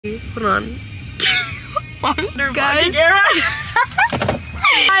Hold on. Guys,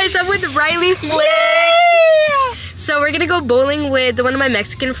 I'm with Riley Flick. Yeah! So we're gonna go bowling with one of my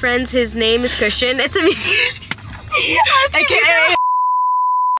Mexican friends. His name is Christian. It's a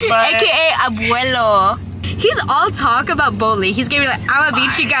AKA Abuelo. He's all talk about bowling. He's gonna be like, I'm gonna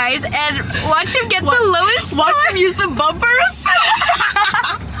beat you guys, and watch him get the lowest score. Watch him use the bumpers.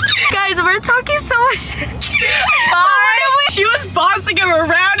 Guys, we're talking so much. She was bossing him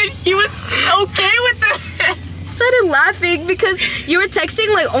around and he was okay with it. I started laughing because you were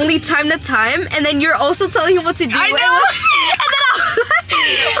texting like only time to time, and then you're also telling him what to do. I know. And then I was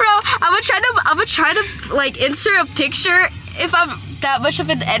like, bro, I'm gonna try to like insert a picture if I'm that much of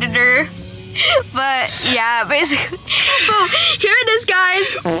an editor. But yeah, basically. Boom. Here it is,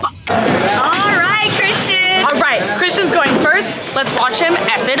 guys. Alright, Christian. Alright, Christian's going first. Let's watch him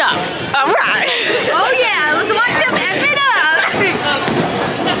F it up. Alright. Oh yeah, let's watch him F it up. Wait.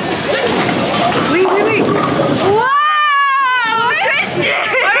 Whoa! Christian!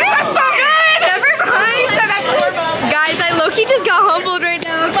 That's so good! Never mind. Guys, I low-key just got humbled right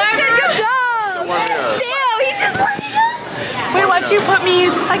now. Christian, good job! Damn, he just won it up! Wait, why'd you put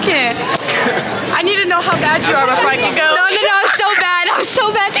me second? I need to know how bad you are before I can go. No, I'm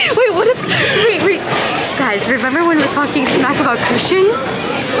so bad. Wait, what if, wait. Guys, remember when we were talking smack about Christian?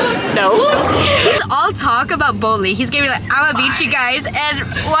 No. He's all talk about bowling. He's gonna be like, I'm gonna beat you guys, and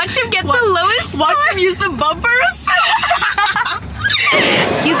watch him get the lowest score. Watch him use the bumpers.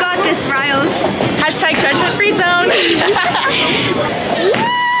 You got this, Riles. Hashtag judgment free zone.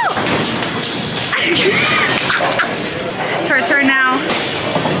 It's her turn now.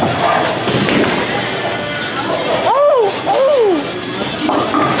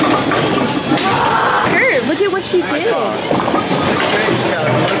 Kurt, look at what she did.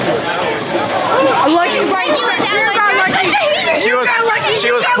 Lucky right.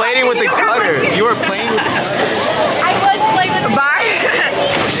 She was playing with the cutter. You were playing with I was playing with Bye.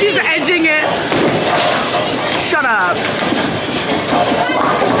 She's edging it. Shut up.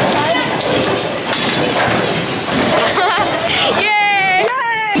 Yay!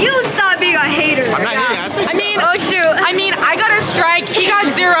 You stop being a hater. I'm not hating. Oh shoot. I got a strike. He got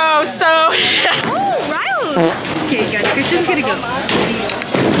 0. So. Oh, Riles. Okay, guys, Christian's gonna go.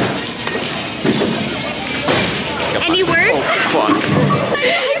 Any words? Fuck.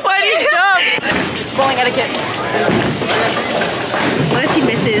 Why do you jump? Bowling etiquette. What if he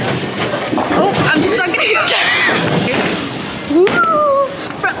misses? Oh, I'm just not gonna go.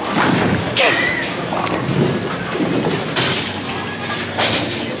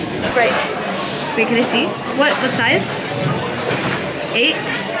 Right. Wait, can I see? What size? 8?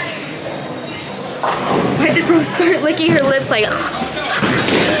 Why did bro start licking her lips like I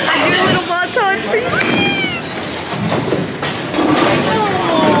do a little montage for you?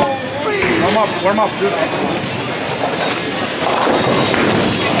 Warm up, dude.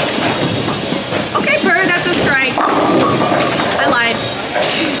 Okay, Purr, that's a strike. I lied.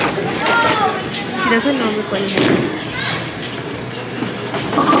 She doesn't know look like him.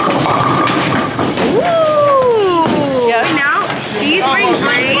 Ooh! Yep. Now she's wearing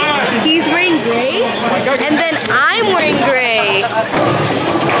gray, he's wearing gray, and then I'm wearing gray.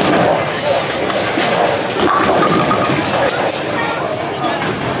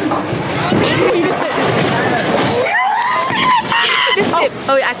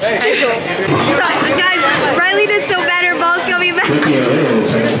 Oh yeah, casual. So guys, Riley did so bad, her ball's coming back. I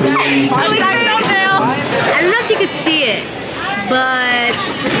don't know if you could see it, but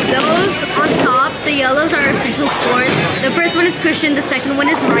those on top, the yellows are official scores. The first one is Christian, the second one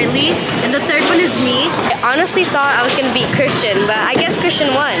is Riley, and the third one is me. I honestly thought I was gonna beat Christian, but I guess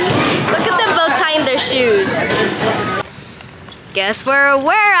Christian won. Look at them both tying their shoes. Guess where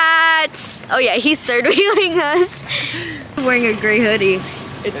we're at? Oh yeah, he's third wheeling us. Wearing a gray hoodie.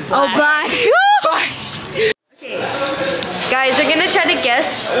 It's black. Oh, black. Okay, guys, we're gonna try to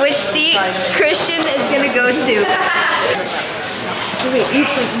guess which seat Christian is gonna go to. Wait, you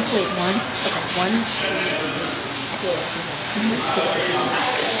plate 1. Okay, 1, 2, 3.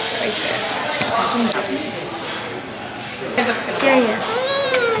 Right there. Yeah.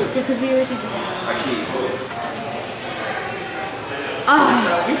 Because we already did that. Oh,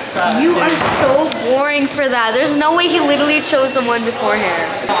 you are so boring for that. There's no way he literally chose the one beforehand.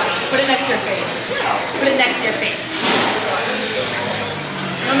 Put it next to your face. Put it next to your face.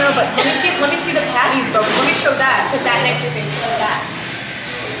 No, but let me see the patties, bro. Let me show that. Put that next to your face. Put that.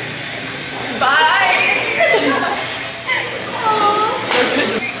 Bye.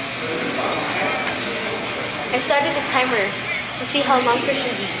 I started a timer to see how long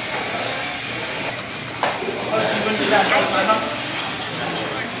Christian eats.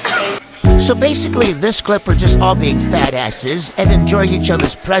 So basically, this clip are just all being fat asses and enjoying each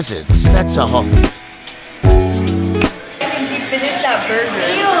other's presence. That's all. You finished that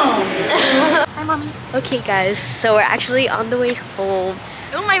burger. Hi, mommy. Okay, guys, so we're actually on the way home.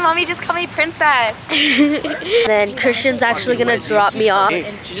 Oh, my mommy just called me princess. Then Christian's actually gonna drop me off.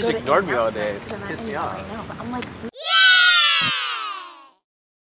 Hey, she just ignored me all day. Pissed me off. I'm like,